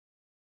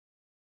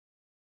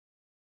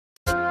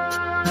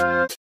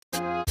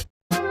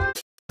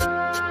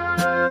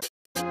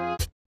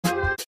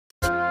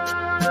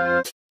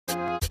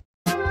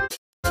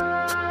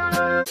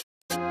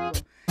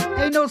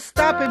no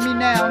stopping me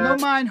now, no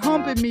mind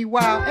humping me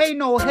wild. Ain't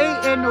no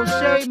hate, ain't no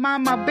shade,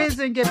 mind my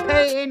business, get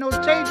paid. Ain't no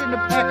changing the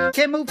path,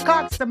 can't move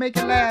cocks to make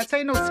it last.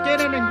 Ain't no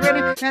skinning and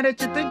grinning, now that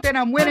you think that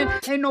I'm winning.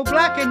 Ain't no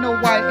black, ain't no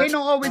white, ain't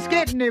no always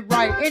getting it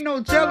right. Ain't no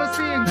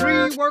jealousy and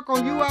greed, work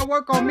on you, I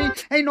work on me.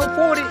 Ain't no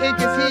 40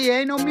 acres here,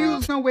 ain't no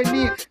muse nowhere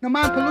near. No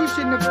mind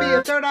pollution to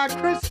fear, third eye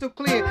crystal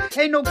clear.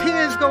 Ain't no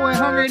kids going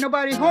hungry, ain't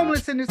nobody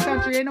homeless in this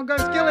country. Ain't no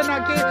guns killing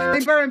our kids,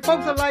 ain't burying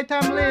folks a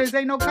lifetime lives.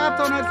 Ain't no cops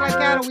on us like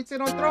cattle, we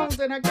sit on thrones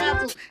in our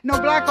castles. No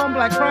black on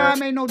black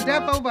crime, ain't no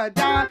death over a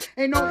dime.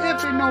 Ain't no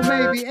if and no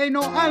maybe, ain't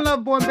no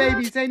unloved born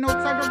babies. Ain't no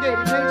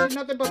segregated nation,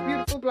 nothing but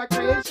beautiful black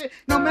creation.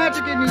 No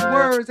magic in these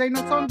words, ain't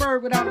no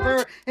songbird without a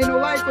bird. Ain't no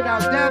life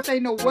without death,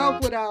 ain't no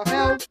wealth without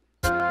health.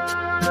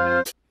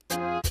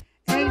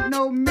 Ain't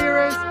no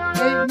mirrors,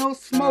 ain't no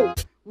smoke.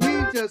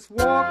 We just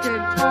walk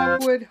and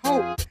talk with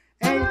hope.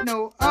 Ain't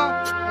no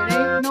up and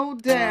ain't no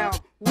down.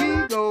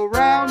 We go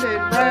round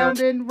and round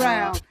and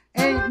round.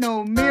 Ain't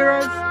no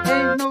mirrors,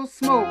 ain't no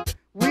smoke.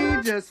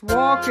 We just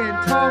walk and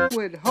talk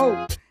with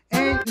hope.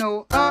 Ain't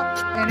no up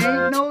and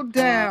ain't no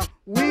down.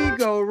 We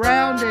go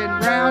round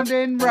and round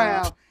and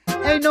round.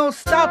 Ain't no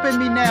stopping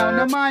me now,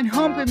 no mind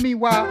humping me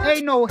wild.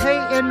 Ain't no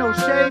hate, ain't no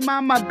shame,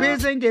 mind my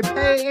business, get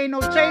paid. Ain't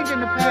no changing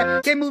the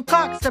path, can't move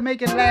cocks to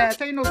make it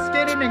last. Ain't no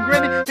skinning and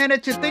grinning, now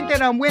that you think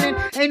that I'm winning.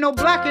 Ain't no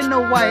black and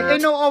no white,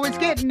 ain't no always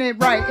getting it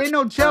right. Ain't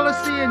no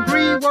jealousy and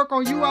greed, work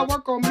on you, I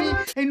work on me.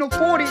 Ain't no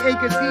 40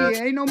 acres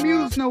here, ain't no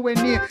muse nowhere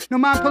near. No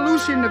mind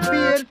pollution to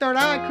fear, third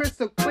eye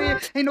crystal clear.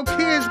 Ain't no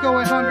kids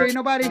going hungry, ain't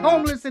nobody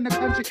homeless in the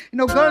country. Ain't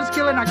no guns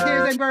killing our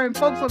kids, ain't burying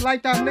folks with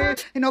lifetime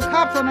lives. Ain't no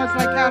cops on us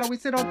like cattle, we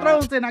sit on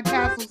thrones in our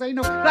castles. Ain't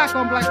no black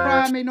on black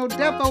crime, ain't no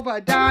death over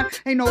a dime.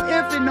 Ain't no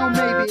if and no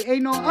maybe,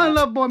 ain't no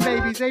unloved born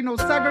babies. Ain't no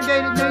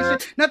segregated nation,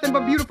 nothing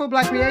but beautiful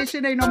black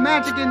creation. Ain't no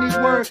magic in these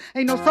words,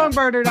 ain't no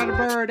songbird without a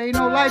bird. Ain't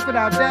no life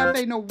without death,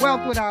 ain't no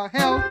wealth without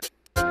health.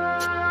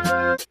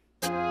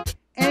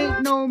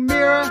 Ain't no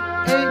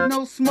mirror, ain't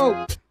no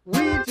smoke.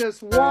 We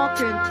just walk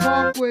and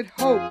talk with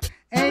hope.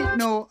 Ain't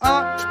no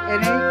up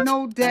and ain't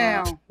no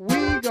down.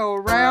 We go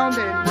round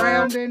and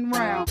round and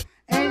round.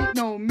 Ain't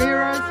no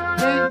mirrors,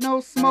 ain't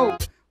no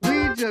smoke.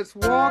 We just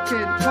walk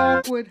and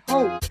talk with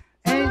hope.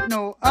 Ain't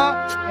no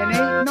up and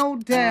ain't no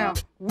down.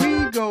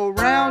 We go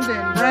round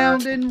and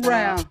round and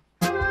round.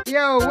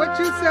 Yo, what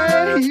you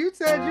say? You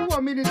said you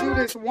want me to do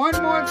this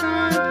one more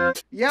time?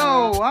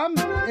 Yo,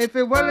 if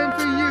it wasn't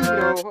for you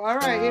though.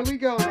 Alright, here we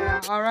go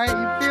now. Alright,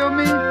 you feel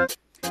me?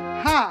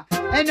 Ha!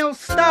 Ain't no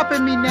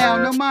stopping me now,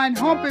 no mind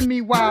humping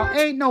me wild.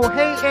 Ain't no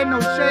hate, ain't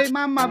no shame,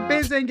 mind my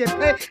business, get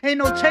paid. Ain't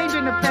no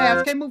changing the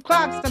past, can't move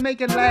clocks to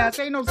make it last.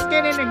 Ain't no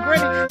skinning and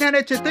grinning, now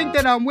that you think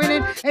that I'm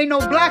winning. Ain't no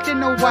black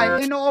and no white,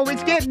 ain't no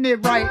always getting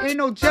it right. Ain't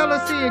no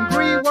jealousy and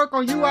greed, work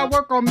on you, I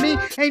work on me.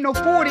 Ain't no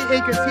 40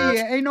 acres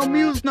here, ain't no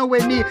muse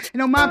nowhere near. Ain't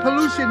no mind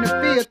pollution to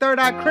fear, third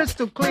eye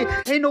crystal clear.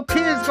 Ain't no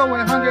kids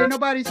going hungry, ain't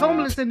nobody's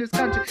homeless in this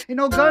country. Ain't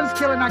no guns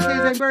killing our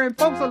kids, ain't burying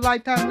folks a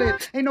lifetime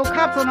live. Ain't no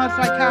cops on us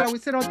like cattle, we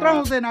sit on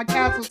thrones in our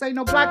castles. Ain't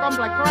no black on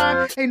black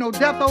crime, ain't no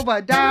death over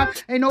a dime.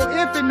 Ain't no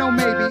if and no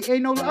maybe,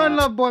 ain't no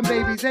unloved born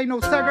babies. Ain't no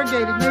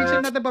segregated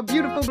nation, nothing but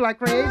beautiful black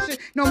creation.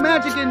 No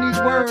magic in these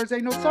words,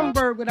 ain't no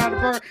songbird without a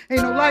bird.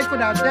 Ain't no life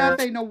without death,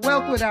 ain't no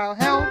wealth without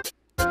health.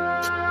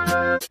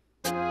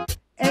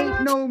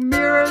 Ain't no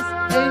mirrors,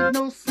 ain't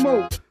no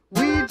smoke.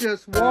 We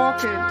just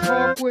walk and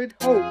talk with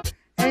hope.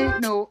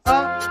 Ain't no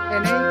up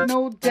and ain't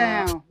no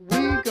down.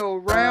 We go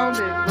round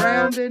and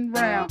round and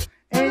round.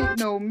 Ain't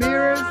no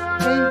mirrors,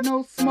 ain't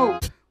no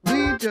smoke.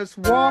 We just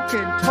walk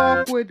and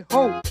talk with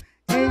hope.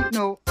 Ain't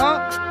no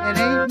up and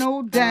ain't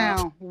no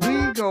down.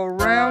 We go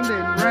round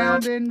and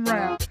round and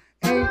round.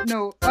 Ain't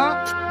no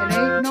up and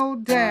ain't no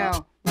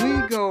down.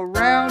 We go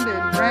round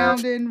and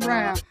round and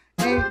round.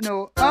 Ain't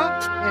no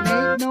up and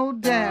ain't no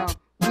down.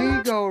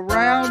 We go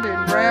round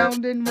and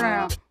round and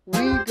round.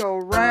 We go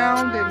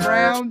round and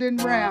round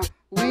and round.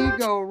 We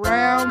go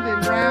round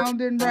and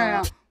round and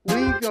round.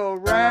 We go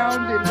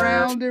round and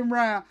round and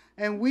round.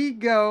 And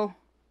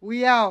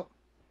we out.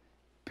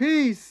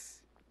 Peace.